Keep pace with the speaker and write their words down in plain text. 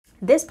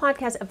This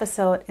podcast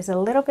episode is a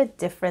little bit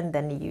different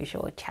than the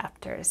usual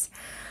chapters.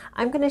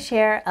 I'm going to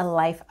share a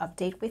life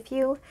update with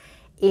you.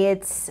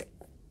 It's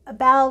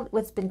about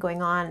what's been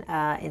going on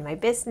in my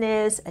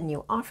business, a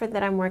new offer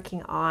that I'm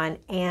working on,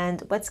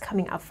 and what's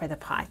coming up for the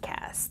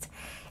podcast.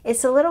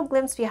 It's a little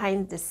glimpse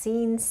behind the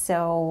scenes,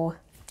 so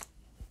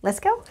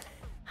let's go.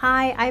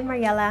 Hi, I'm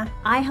Mariela.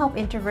 I help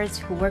introverts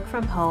who work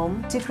from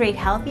home to create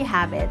healthy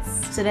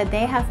habits so that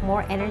they have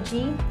more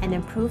energy and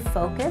improved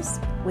focus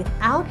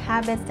without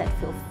habits that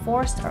feel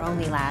forced or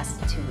only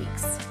last 2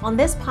 weeks. On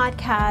this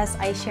podcast,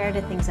 I share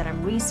the things that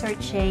I'm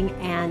researching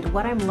and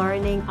what I'm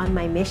learning on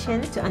my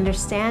mission to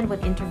understand what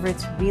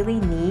introverts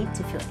really need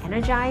to feel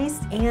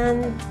energized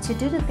and to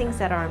do the things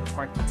that are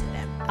important to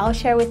them. I'll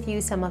share with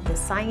you some of the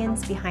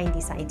science behind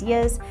these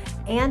ideas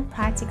and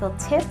practical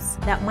tips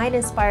that might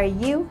inspire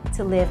you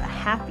to live a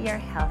happier,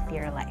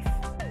 healthier life.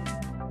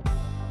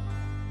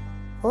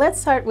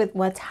 Let's start with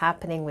what's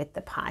happening with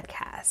the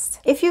podcast.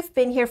 If you've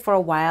been here for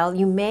a while,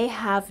 you may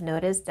have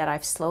noticed that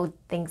I've slowed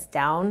things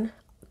down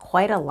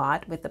quite a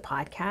lot with the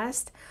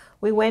podcast.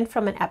 We went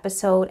from an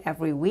episode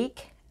every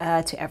week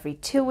to every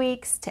 2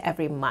 weeks to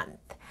every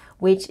month,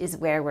 which is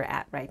where we're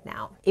at right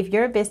now. If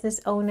you're a business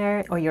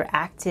owner or you're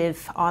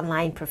active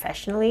online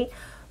professionally,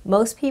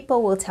 most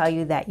people will tell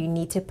you that you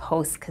need to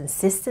post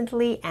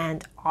consistently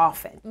and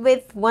often,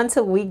 with once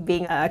a week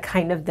being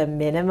kind of the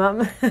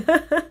minimum.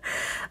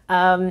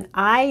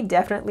 I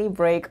definitely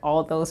break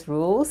all those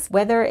rules.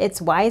 Whether it's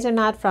wise or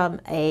not from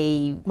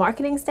a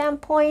marketing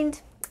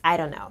standpoint, I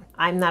don't know.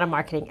 I'm not a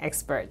marketing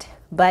expert.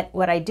 But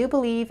what I do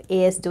believe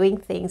is doing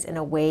things in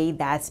a way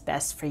that's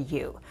best for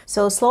you.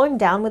 So slowing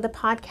down with the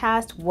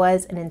podcast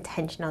was an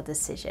intentional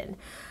decision.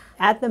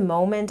 At the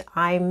moment,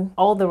 I'm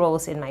all the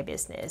roles in my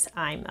business.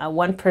 I'm a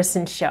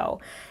one-person show.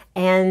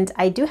 And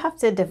I do have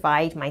to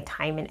divide my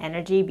time and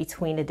energy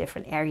between the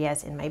different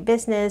areas in my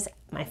business,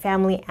 my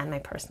family, and my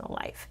personal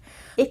life.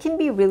 It can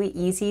be really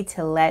easy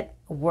to let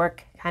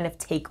work kind of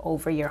take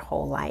over your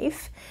whole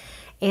life.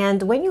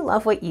 And when you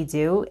love what you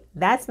do,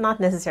 that's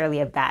not necessarily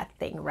a bad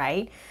thing,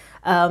 right?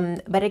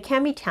 But it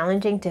can be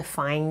challenging to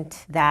find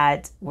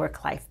that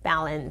work-life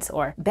balance,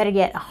 or better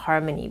yet, a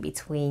harmony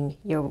between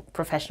your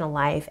professional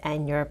life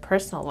and your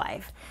personal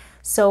life.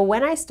 So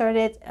when I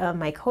started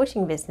my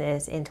coaching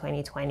business in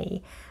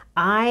 2020,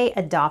 I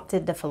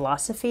adopted the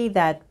philosophy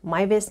that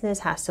my business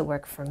has to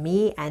work for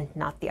me and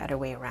not the other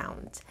way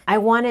around. I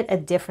wanted a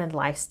different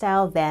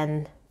lifestyle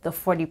than the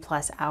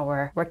 40+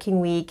 hour working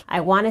week.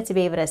 I wanted to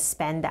be able to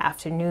spend the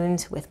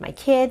afternoons with my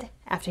kid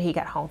after he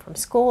got home from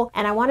school.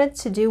 And I wanted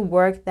to do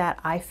work that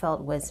I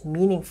felt was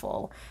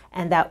meaningful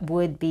and that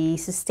would be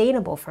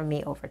sustainable for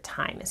me over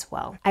time as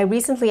well. I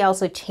recently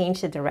also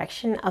changed the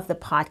direction of the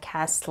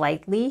podcast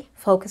slightly,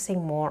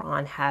 focusing more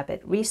on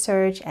habit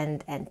research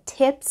and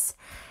tips.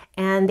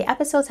 And the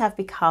episodes have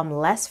become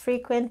less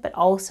frequent, but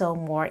also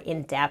more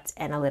in-depth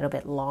and a little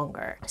bit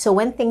longer. So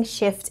when things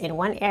shift in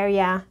one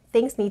area,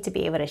 things need to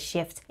be able to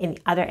shift in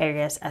the other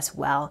areas as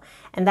well.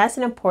 And that's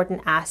an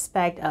important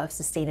aspect of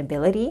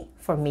sustainability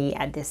for me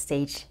at this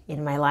stage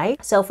in my life.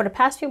 So for the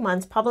past few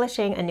months,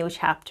 publishing a new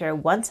chapter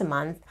once a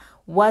month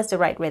was the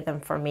right rhythm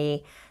for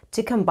me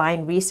to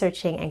combine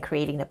researching and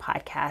creating the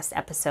podcast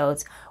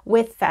episodes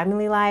with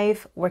family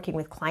life, working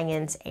with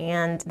clients,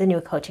 and the new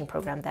coaching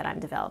program that I'm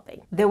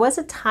developing. There was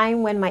a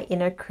time when my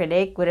inner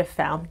critic would have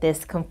found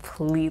this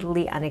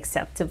completely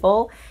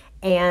unacceptable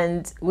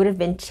and would have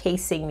been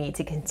chasing me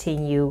to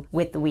continue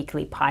with the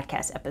weekly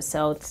podcast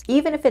episodes,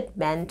 even if it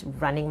meant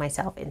running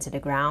myself into the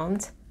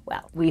ground.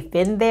 Well, we've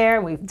been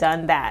there, we've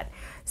done that.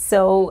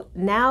 So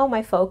now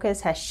my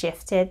focus has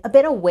shifted a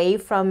bit away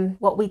from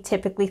what we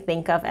typically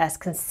think of as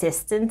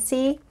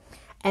consistency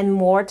and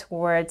more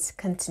towards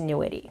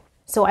continuity.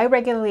 So I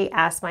regularly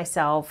ask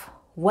myself,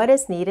 what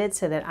is needed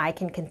so that I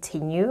can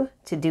continue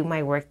to do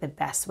my work the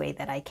best way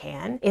that I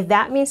can? If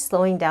that means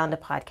slowing down the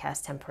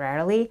podcast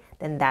temporarily,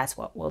 then that's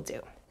what we'll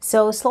do.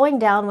 So slowing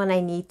down when I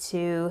need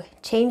to,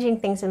 changing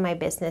things in my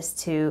business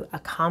to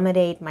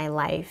accommodate my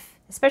life,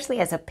 especially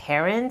as a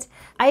parent,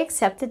 I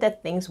accepted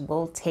that things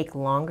will take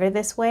longer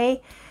this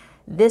way.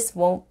 This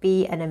won't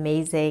be an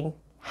amazing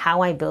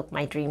how I built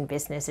my dream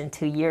business in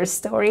 2 years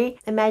story.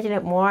 Imagine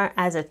it more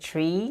as a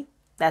tree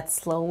that's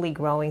slowly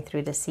growing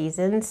through the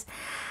seasons.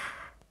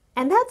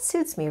 And that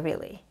suits me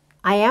really.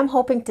 I am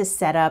hoping to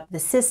set up the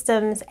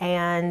systems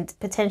and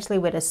potentially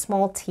with a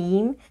small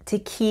team to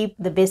keep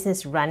the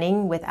business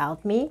running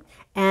without me.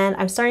 And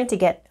I'm starting to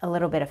get a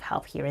little bit of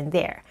help here and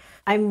there.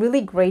 I'm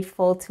really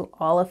grateful to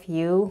all of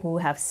you who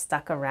have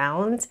stuck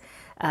around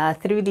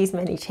through these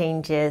many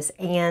changes.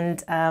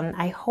 And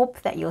I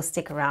hope that you'll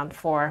stick around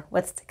for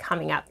what's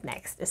coming up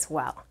next as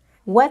well.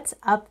 What's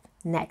up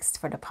next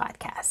for the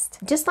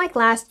podcast? Just like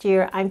last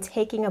year, I'm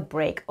taking a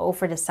break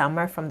over the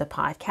summer from the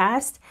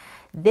podcast.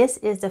 This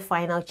is the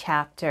final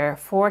chapter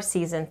for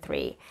season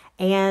 3,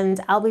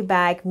 and I'll be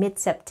back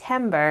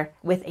mid-September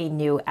with a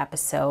new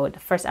episode,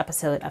 first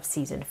episode of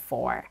season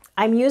 4.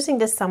 I'm using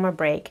this summer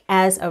break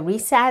as a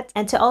reset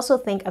and to also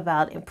think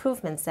about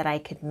improvements that I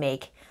could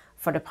make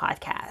for the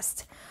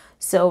podcast.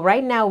 So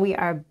right now we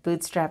are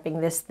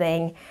bootstrapping this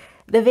thing.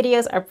 The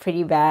videos are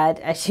pretty bad,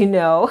 as you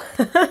know.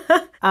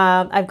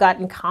 I've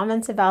gotten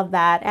comments about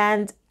that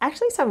and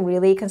actually some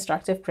really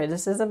constructive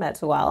criticism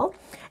as well.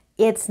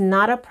 It's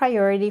not a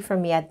priority for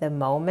me at the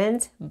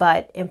moment,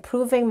 but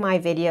improving my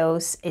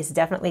videos is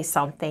definitely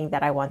something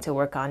that I want to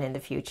work on in the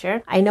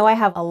future. I know I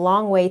have a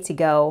long way to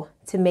go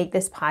to make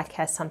this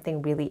podcast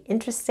something really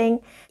interesting.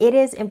 It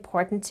is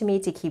important to me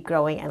to keep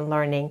growing and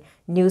learning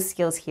new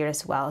skills here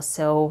as well.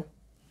 So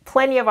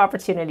plenty of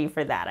opportunity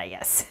for that, I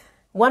guess.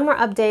 One more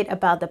update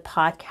about the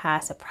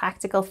podcast, a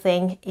practical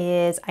thing,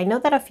 is I know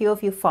that a few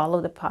of you follow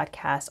the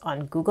podcast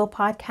on Google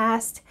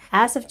Podcast.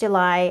 As of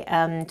July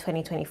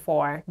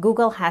 2024,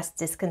 Google has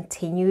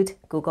discontinued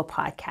Google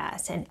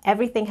Podcast and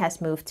everything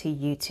has moved to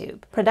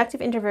YouTube.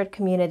 Productive Introvert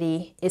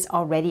Community is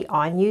already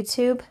on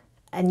YouTube,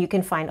 and you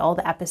can find all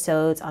the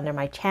episodes under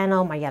my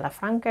channel, Mariella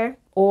Franker,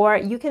 or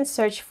you can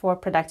search for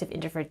Productive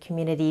Introvert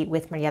Community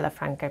with Mariella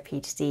Franker,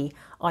 PhD,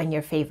 on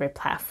your favorite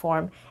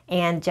platform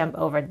and jump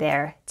over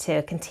there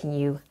to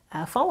continue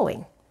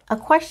following. A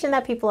question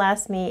that people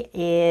ask me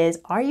is,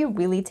 are you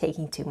really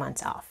taking 2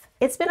 months off?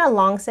 It's been a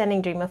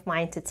long-standing dream of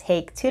mine to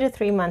take 2 to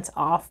 3 months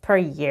off per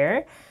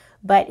year,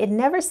 but it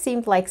never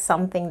seemed like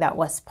something that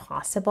was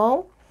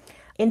possible.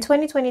 In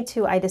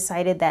 2022, I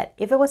decided that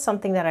if it was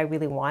something that I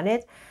really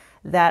wanted,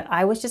 that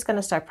I was just going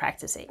to start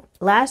practicing.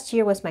 Last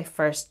year was my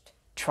first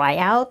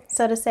tryout,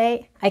 so to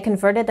say. I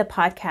converted the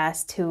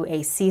podcast to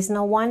a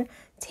seasonal one,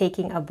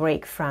 taking a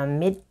break from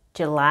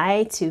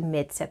mid-July to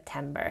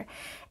mid-September.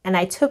 And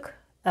I took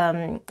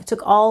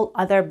all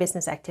other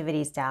business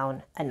activities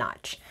down a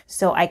notch.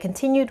 So I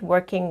continued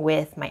working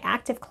with my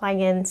active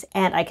clients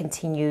and I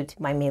continued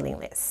my mailing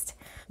list.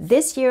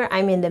 This year,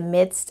 I'm in the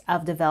midst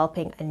of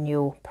developing a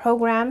new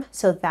program,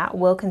 so that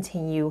will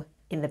continue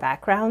in the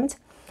background.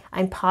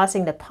 I'm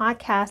pausing the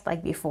podcast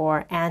like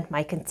before and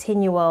my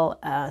continual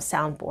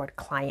soundboard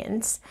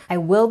clients. I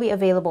will be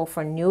available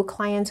for new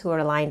clients who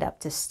are lined up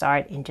to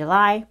start in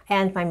July,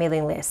 and my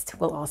mailing list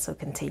will also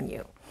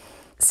continue.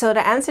 So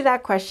to answer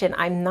that question,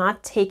 I'm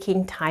not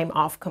taking time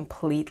off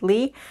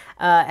completely,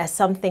 as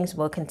some things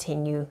will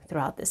continue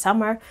throughout the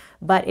summer,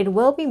 but it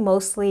will be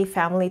mostly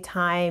family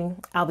time.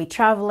 I'll be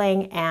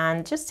traveling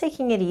and just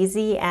taking it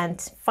easy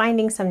and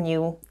finding some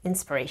new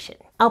inspiration.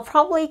 I'll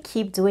probably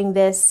keep doing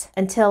this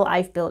until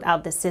I've built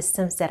out the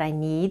systems that I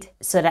need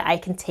so that I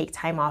can take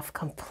time off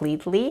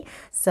completely.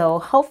 So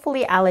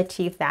hopefully I'll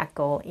achieve that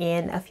goal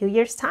in a few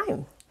years'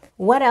 time.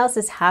 What else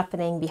is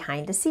happening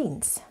behind the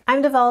scenes?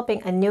 I'm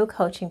developing a new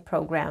coaching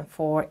program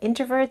for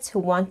introverts who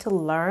want to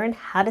learn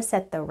how to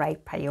set the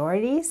right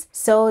priorities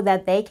so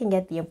that they can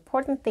get the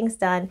important things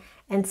done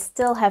and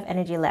still have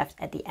energy left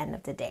at the end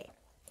of the day.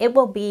 It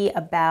will be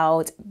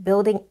about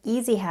building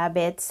easy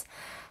habits,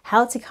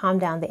 how to calm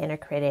down the inner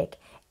critic,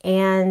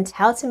 and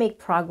how to make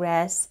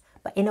progress,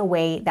 but in a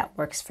way that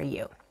works for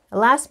you.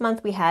 Last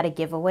month, we had a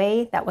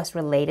giveaway that was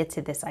related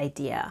to this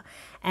idea,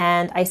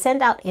 and I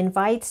sent out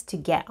invites to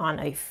get on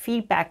a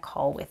feedback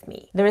call with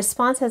me. The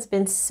response has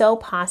been so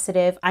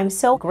positive. I'm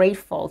so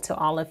grateful to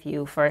all of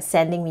you for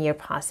sending me your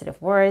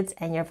positive words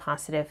and your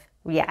positive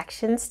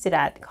reactions to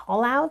that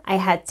call out. I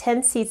had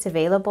 10 seats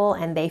available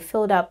and they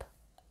filled up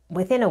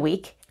within a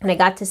week, and I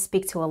got to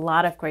speak to a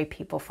lot of great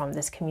people from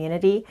this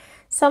community,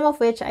 some of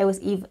which I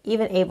was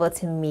even able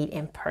to meet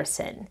in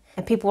person.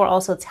 And people were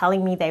also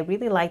telling me they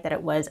really liked that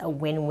it was a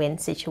win-win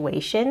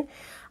situation.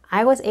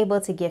 I was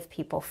able to give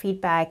people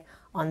feedback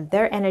on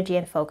their energy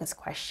and focus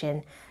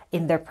question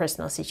in their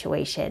personal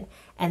situation,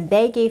 and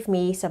they gave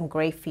me some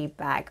great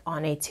feedback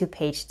on a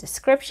 2-page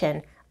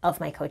description of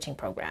my coaching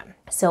program.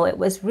 So it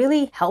was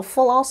really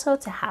helpful also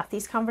to have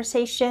these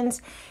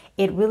conversations.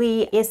 It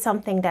really is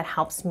something that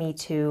helps me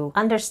to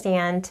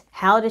understand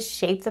how to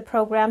shape the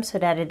program so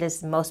that it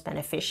is most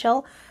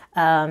beneficial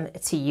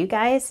to you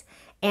guys.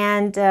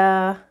 And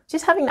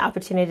just having the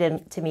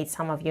opportunity to meet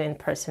some of you in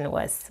person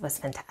was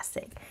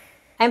fantastic.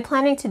 I'm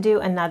planning to do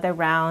another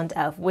round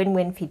of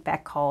win-win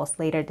feedback calls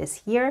later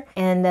this year.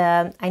 And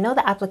I know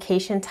the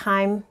application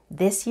time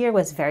this year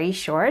was very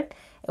short.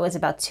 It was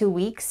about 2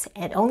 weeks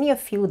and only a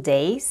few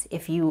days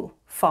if you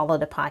follow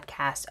the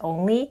podcast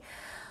only.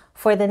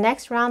 For the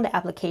next round, the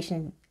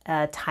application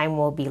time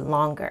will be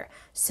longer.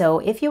 So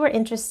if you were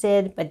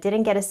interested but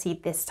didn't get a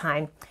seat this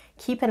time,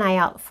 keep an eye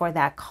out for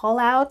that call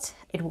out.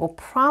 It will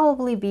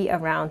probably be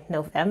around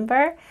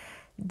November.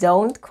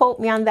 Don't quote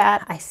me on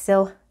that. I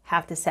still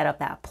have to set up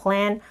that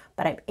plan,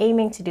 but I'm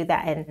aiming to do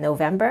that in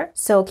November.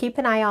 So keep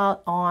an eye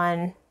out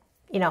on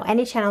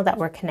any channel that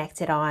we're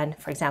connected on,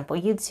 for example,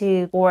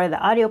 YouTube or the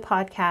audio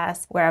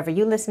podcast, wherever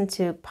you listen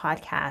to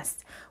podcasts,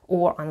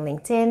 or on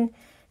LinkedIn.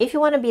 If you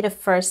want to be the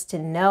first to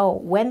know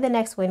when the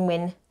next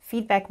win-win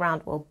feedback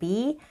round will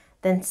be,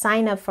 then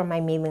sign up for my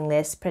mailing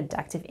list,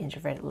 Productive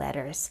Introvert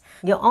Letters.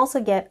 You'll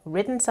also get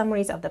written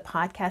summaries of the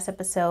podcast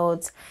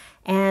episodes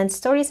and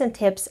stories and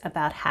tips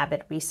about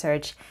habit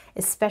research,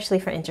 especially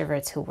for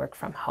introverts who work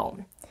from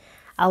home.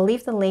 I'll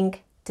leave the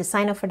link to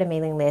sign up for the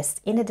mailing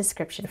list in the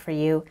description for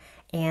you.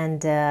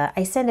 And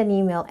I send an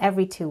email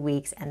every 2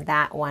 weeks, and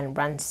that one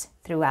runs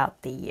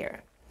throughout the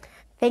year.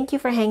 Thank you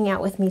for hanging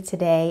out with me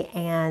today,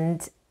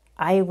 and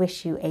I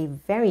wish you a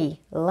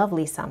very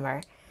lovely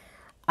summer.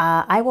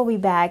 I will be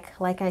back,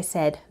 like I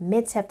said,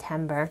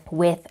 mid-September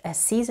with a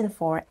season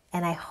 4,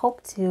 and I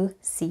hope to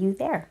see you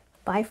there.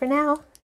 Bye for now.